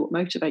drives you? What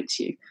motivates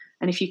you?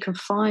 And if you can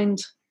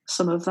find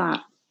some of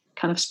that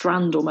kind of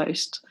strand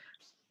almost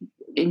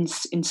in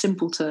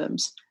simple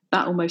terms,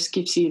 that almost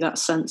gives you that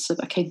sense of,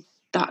 okay,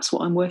 that's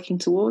what I'm working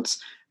towards,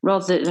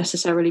 rather than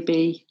necessarily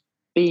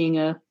being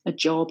a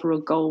job or a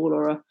goal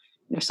or a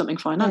something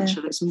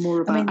financial. It's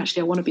more about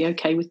actually I want to be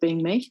okay with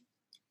being me.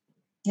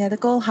 Yeah, the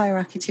goal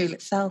hierarchy tool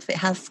itself, it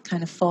has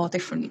kind of 4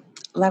 different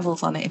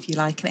levels on it, if you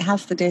like, and it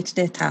has the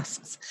day-to-day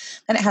tasks,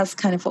 and it has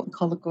kind of what we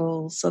call the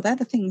goals. So they're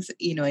the things that,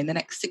 in the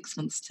next 6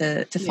 months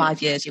to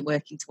 5 years you're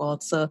working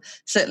towards. So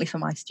certainly for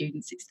my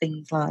students, it's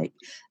things like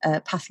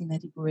passing their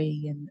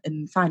degree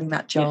and finding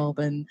that job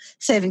and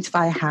saving to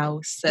buy a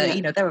house.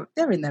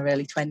 They're in their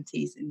early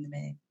 20s in the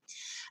main.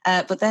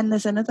 But then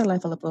there's another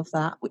level above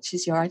that, which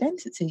is your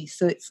identity.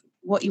 So it's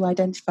what you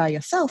identify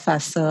yourself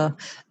as. So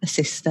a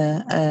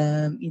sister,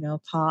 a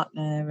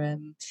partner,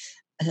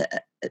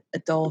 a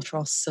daughter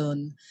or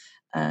son,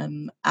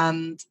 And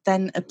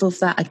then above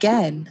that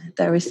again,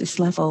 there is this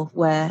level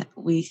where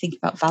we think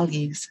about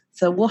values.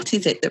 So what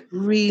is it that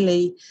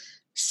really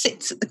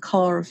sits at the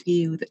core of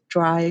you that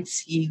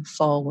drives you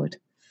forward?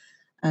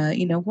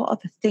 What are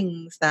the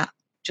things that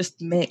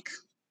just make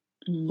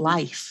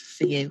life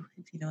for you,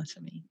 if you know what I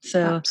mean?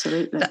 So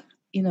absolutely. That,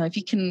 if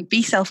you can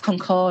be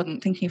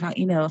self-concordant, thinking about,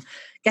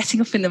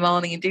 getting up in the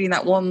morning and doing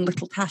that one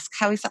little task,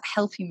 how is that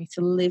helping me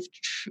to live,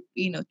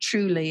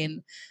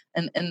 truly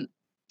and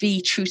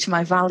be true to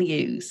my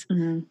values?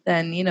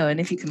 Then, and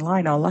if you can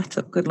line all that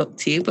up, good luck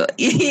to you. But,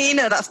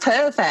 that's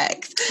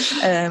perfect.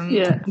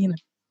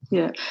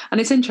 Yeah, and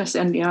it's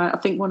interesting. I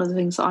think one of the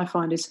things that I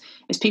find is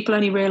people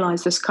only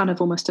realise there's kind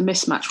of almost a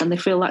mismatch when they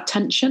feel that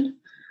tension.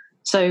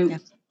 So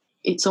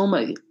it's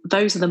almost,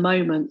 those are the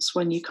moments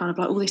when you kind of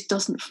like, oh, this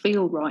doesn't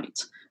feel right.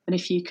 And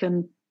if you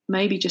can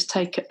maybe just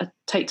take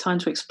time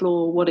to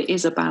explore what it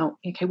is about,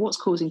 okay, what's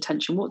causing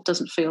tension, what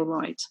doesn't feel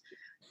right,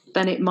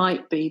 then it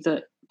might be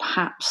that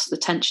perhaps the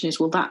tension is,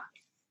 well, that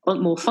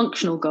more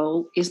functional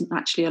goal isn't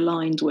actually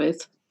aligned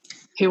with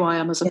who I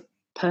am as a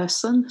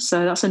person.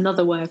 So that's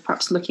another way of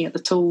perhaps looking at the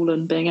tool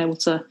and being able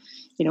to,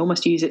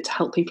 almost use it to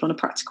help people on a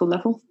practical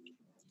level.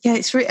 Yeah,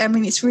 it's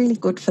really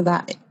good for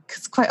that,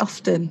 because quite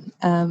often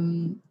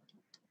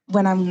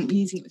when I'm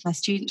using it with my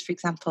students, for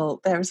example,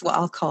 there is what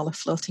I'll call a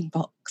floating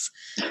box.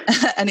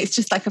 And it's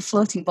just like a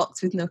floating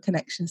box with no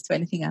connections to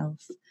anything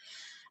else.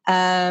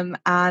 And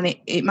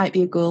it might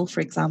be a goal, for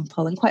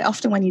example. And quite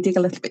often when you dig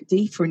a little bit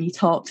deeper and you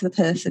talk to the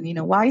person,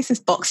 why is this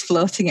box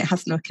floating? It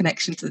has no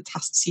connection to the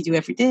tasks you do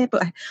every day,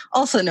 but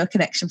also no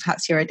connection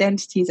perhaps to your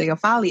identities or your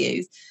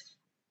values.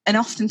 And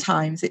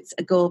oftentimes it's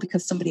a goal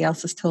because somebody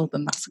else has told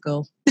them that's a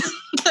goal.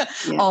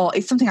 Or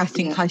it's something I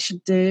think I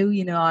should do.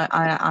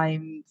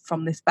 I'm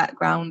from this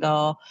background,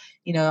 or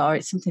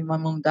it's something my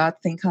mum and dad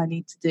think I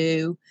need to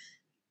do.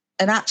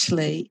 And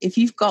actually, if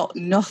you've got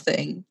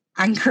nothing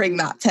anchoring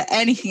that to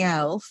anything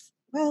else,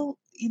 well,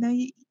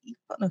 you've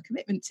got no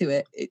commitment to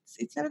it.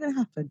 It's never going to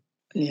happen.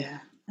 Yeah.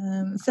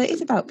 So it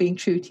is about being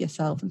true to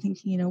yourself and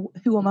thinking,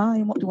 who am I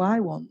and what do I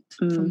want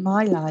from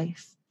my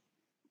life?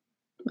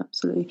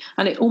 Absolutely.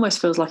 And it almost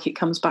feels like it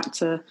comes back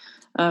to,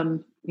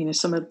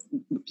 some of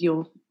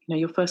your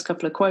first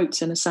couple of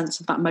quotes, in a sense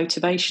of that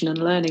motivation and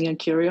learning and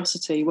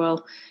curiosity.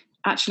 Well,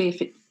 actually,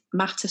 if it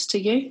matters to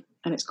you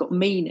and it's got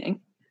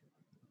meaning,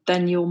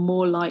 then you're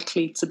more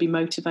likely to be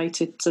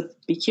motivated to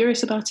be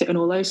curious about it and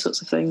all those sorts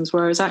of things.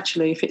 Whereas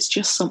actually, if it's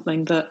just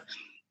something that,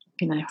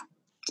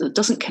 that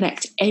doesn't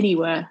connect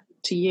anywhere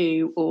to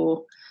you,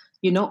 or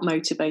you're not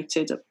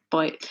motivated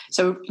by it.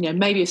 So,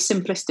 maybe a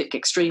simplistic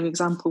extreme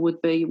example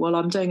would be, well,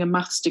 I'm doing a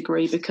maths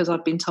degree because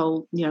I've been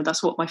told,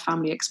 that's what my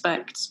family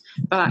expects,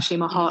 but actually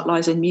my heart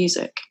lies in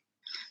music.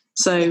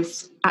 So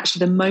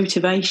actually the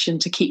motivation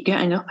to keep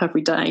getting up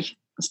every day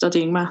and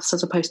studying maths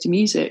as opposed to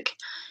music,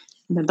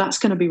 that's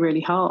going to be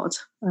really hard.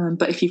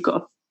 But if you've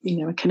got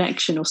a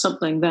connection or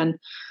something, then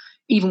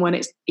even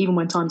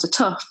when times are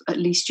tough, at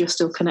least you're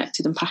still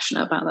connected and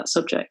passionate about that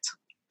subject.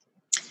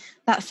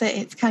 That's it.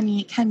 It's can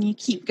you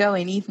keep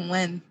going even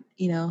when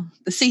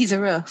the seas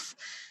are rough?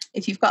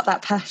 If you've got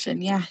that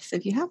passion, yes.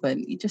 If you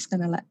haven't, you're just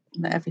going to let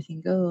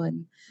everything go.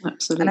 And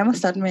absolutely. And I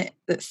must admit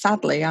that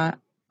sadly, I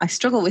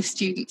struggle with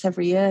students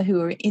every year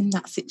who are in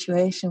that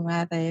situation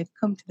where they've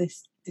come to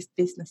this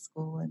business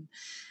school and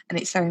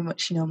it's very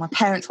much, my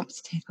parents want me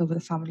to take over the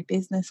family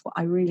business. What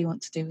I really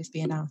want to do is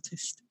be an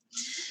artist.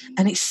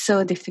 And it's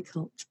so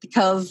difficult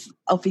because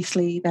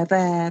obviously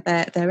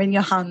they're in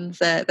your hands,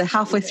 they're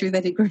halfway through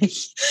their degree,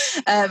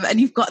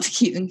 and you've got to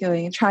keep them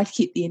going and try to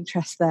keep the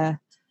interest there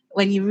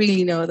when you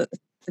really know that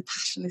the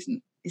passion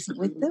isn't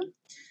with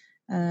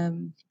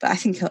them. But I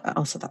think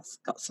also that's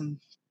got some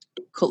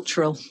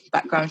cultural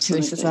background to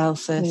it as well.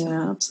 Certainly.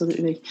 Yeah,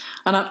 absolutely.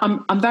 And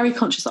I'm very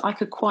conscious that I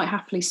could quite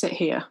happily sit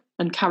here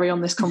and carry on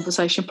this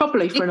conversation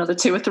probably for another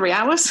 2 or 3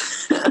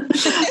 hours.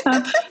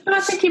 But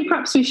I'm thinking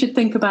perhaps we should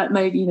think about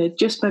maybe,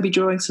 just maybe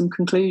drawing some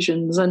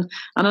conclusions. And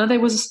I know there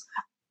was,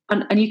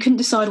 and you couldn't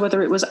decide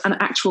whether it was an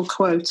actual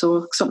quote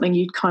or something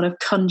you'd kind of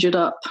conjured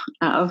up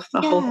out of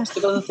a whole host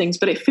of other things,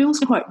 but it feels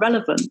quite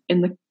relevant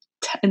in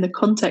the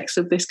context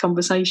of this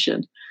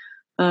conversation,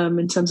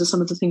 in terms of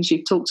some of the things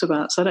you've talked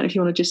about. So I don't know if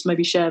you want to just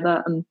maybe share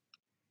that and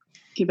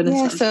give an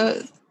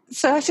insight.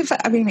 So I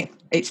think,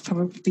 it's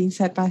probably been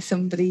said by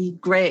somebody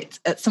great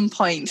at some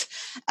point.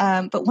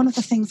 But one of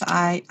the things that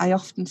I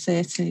often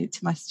say to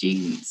my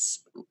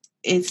students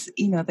is,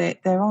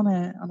 they're on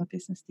a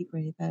business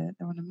degree, they're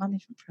on a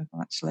management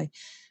program actually.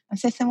 I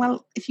say to them,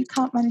 well, if you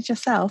can't manage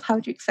yourself, how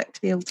do you expect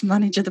to be able to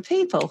manage other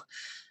people?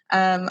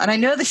 And I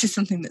know this is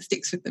something that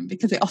sticks with them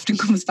because it often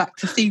comes back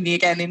to see me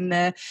again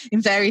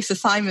in various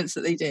assignments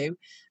that they do.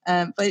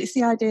 But it's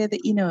the idea that,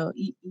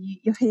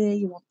 you're here,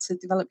 you want to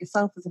develop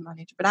yourself as a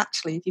manager, but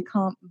actually if you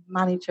can't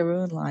manage your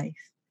own life,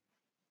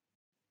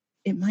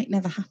 it might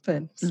never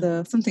happen.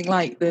 So something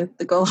like the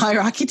goal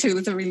hierarchy tool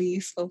is a really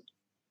useful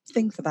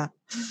thing for that.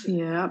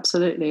 Yeah,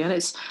 absolutely. And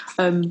it's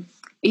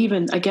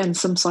even again,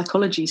 some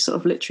psychology sort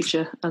of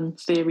literature and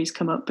theories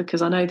come up,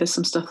 because I know there's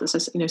some stuff that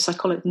says,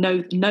 psychology,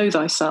 know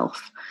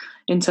thyself,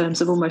 in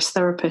terms of almost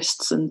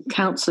therapists and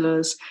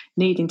counsellors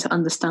needing to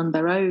understand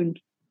their own,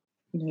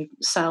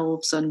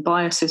 selves and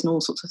biases and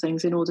all sorts of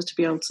things in order to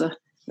be able to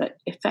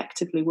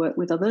effectively work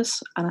with others.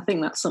 And I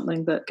think that's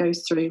something that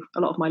goes through a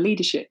lot of my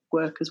leadership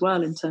work as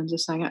well, in terms of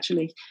saying,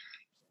 actually,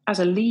 as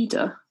a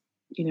leader,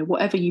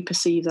 whatever you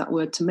perceive that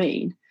word to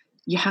mean,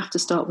 you have to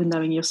start with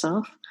knowing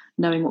yourself,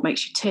 knowing what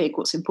makes you tick,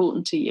 what's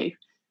important to you.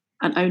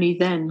 And only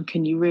then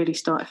can you really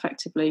start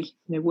effectively,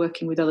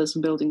 working with others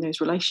and building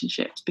those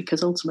relationships,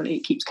 because ultimately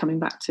it keeps coming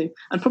back to,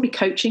 and probably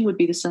coaching would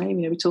be the same.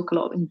 We talk a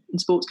lot in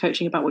sports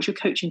coaching about what's your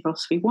coaching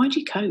philosophy? Why do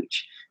you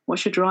coach?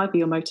 What's your drive or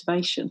your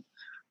motivation?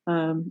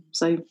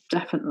 So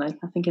definitely,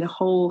 I think in a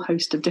whole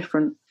host of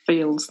different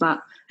fields, that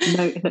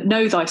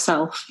know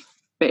thyself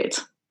bit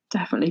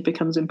definitely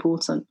becomes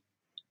important.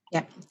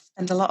 Yeah,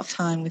 spend a lot of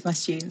time with my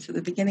students at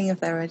the beginning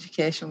of their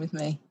education with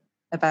me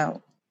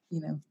about,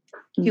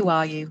 who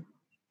are you?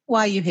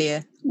 Why are you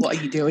here? What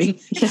are you doing?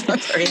 It's not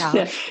very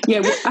hard.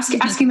 Well,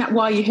 asking that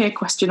why are you here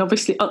question,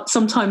 obviously,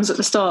 sometimes at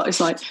the start it's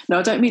like, no,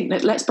 I don't mean,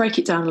 let's break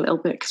it down a little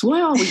bit, because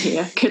why are we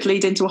here could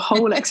lead into a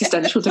whole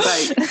existential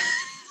debate.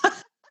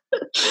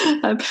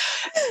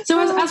 So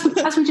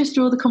as we just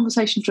draw the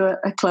conversation to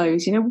a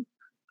close,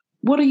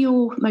 what are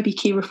your maybe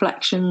key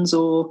reflections,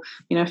 or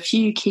a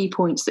few key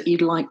points that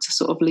you'd like to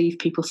sort of leave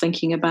people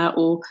thinking about,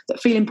 or that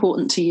feel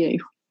important to you?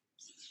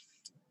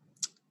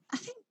 I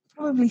think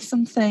probably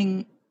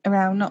something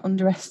around not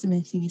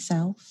underestimating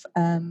yourself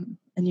and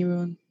your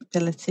own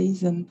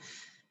abilities, and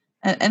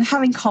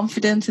having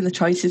confidence in the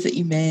choices that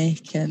you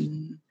make,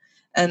 and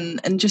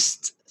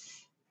just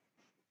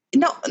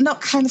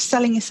not kind of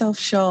selling yourself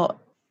short.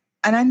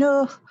 And I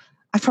know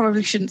I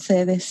probably shouldn't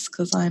say this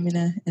because I'm in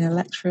a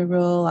lecturer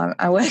role.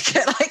 I work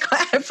at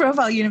quite a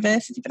profile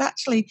university, but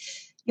actually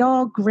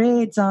your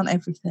grades aren't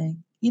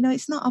everything.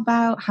 It's not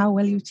about how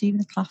well you achieve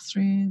in a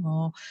classroom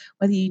or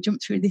whether you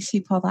jump through this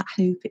hoop or that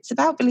hoop. It's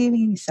about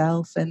believing in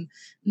yourself and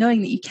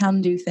knowing that you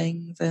can do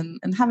things, and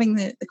having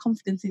the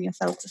confidence in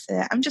yourself to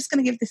say, I'm just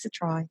going to give this a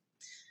try.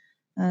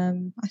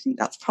 I think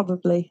that's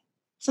probably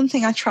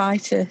something I try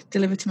to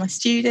deliver to my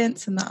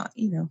students, and that,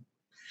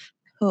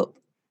 hope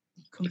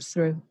comes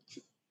through.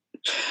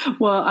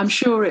 Well, I'm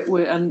sure it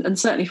would, and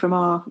certainly from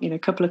our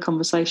couple of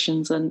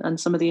conversations and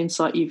some of the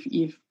insight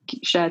you've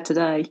shared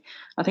today,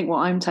 I think what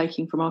I'm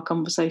taking from our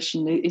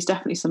conversation is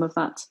definitely some of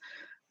that,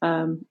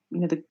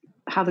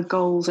 how the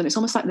goals, and it's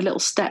almost like the little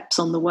steps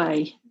on the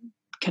way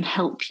can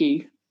help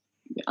you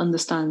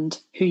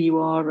understand who you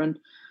are and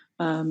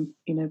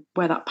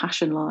where that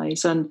passion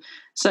lies. And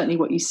certainly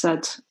what you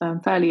said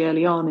fairly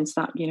early on is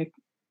that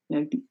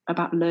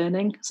about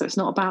learning. So it's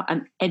not about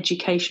an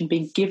education,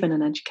 being given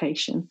an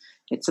education.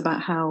 It's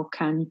about how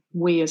can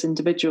we as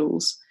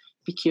individuals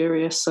be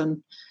curious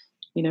and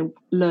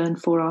learn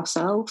for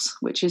ourselves,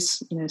 which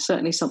is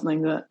certainly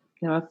something that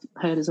I've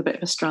heard as a bit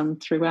of a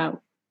strand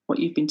throughout what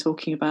you've been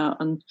talking about.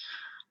 And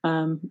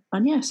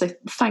so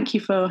thank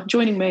you for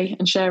joining me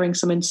and sharing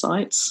some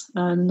insights.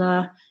 And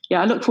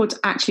I look forward to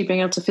actually being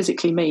able to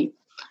physically meet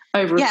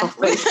over a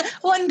coffee.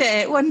 one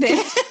day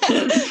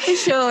for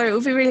sure. It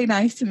would be really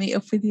nice to meet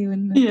up with you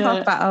and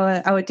talk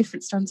about our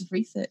different strands of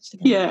research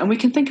together. And we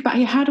can think about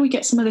how do we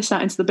get some of this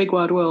out into the big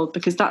wide world,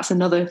 because that's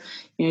another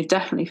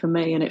definitely for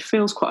me, and it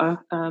feels quite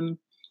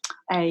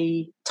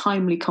a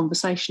timely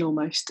conversation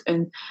almost,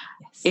 and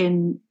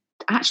in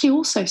actually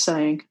also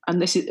saying,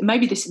 and this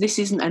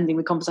isn't ending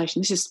the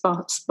conversation, this is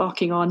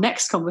sparking our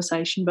next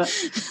conversation, but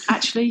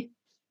actually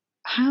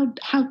how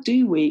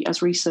do we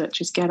as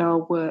researchers get our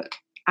work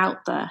out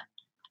there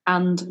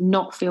and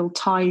not feel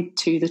tied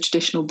to the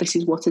traditional, this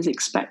is what is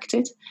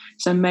expected.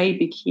 So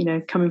maybe,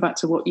 coming back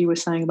to what you were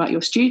saying about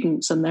your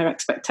students and their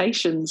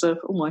expectations of,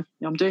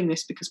 I'm doing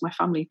this because my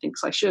family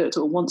thinks I should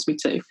or wants me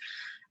to,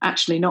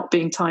 actually not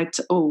being tied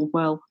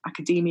to,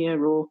 academia,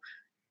 or,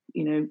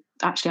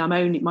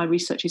 actually my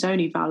research is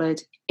only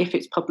valid if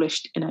it's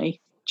published in a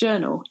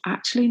journal.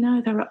 Actually,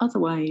 no, there are other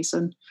ways.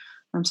 And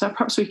so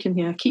perhaps we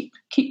can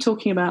keep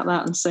talking about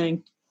that and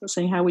seeing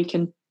how we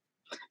can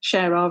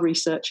share our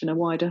research in a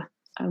wider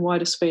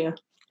sphere.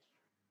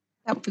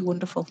 That would be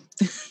wonderful.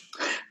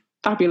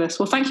 Fabulous.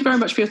 Well, thank you very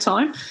much for your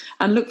time,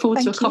 and look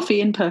forward to a coffee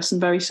in person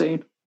very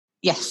soon.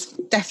 Yes,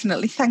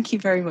 definitely. Thank you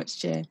very much,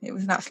 Jane. It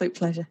was an absolute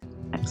pleasure.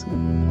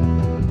 Excellent.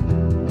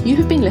 You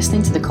have been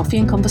listening to the Coffee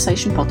and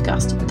Conversation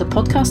podcast, the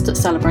podcast that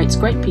celebrates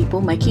great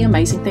people making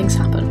amazing things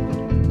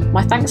happen.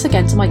 My thanks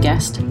again to my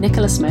guest,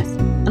 Nicola Smith,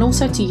 and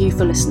also to you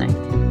for listening.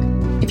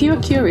 If you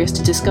are curious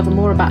to discover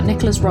more about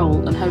Nicola's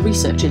role and her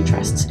research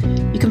interests,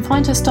 you can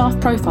find her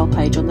staff profile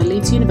page on the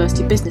Leeds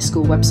University Business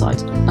School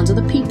website under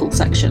the People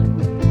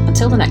section.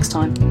 Until the next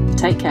time,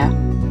 take care.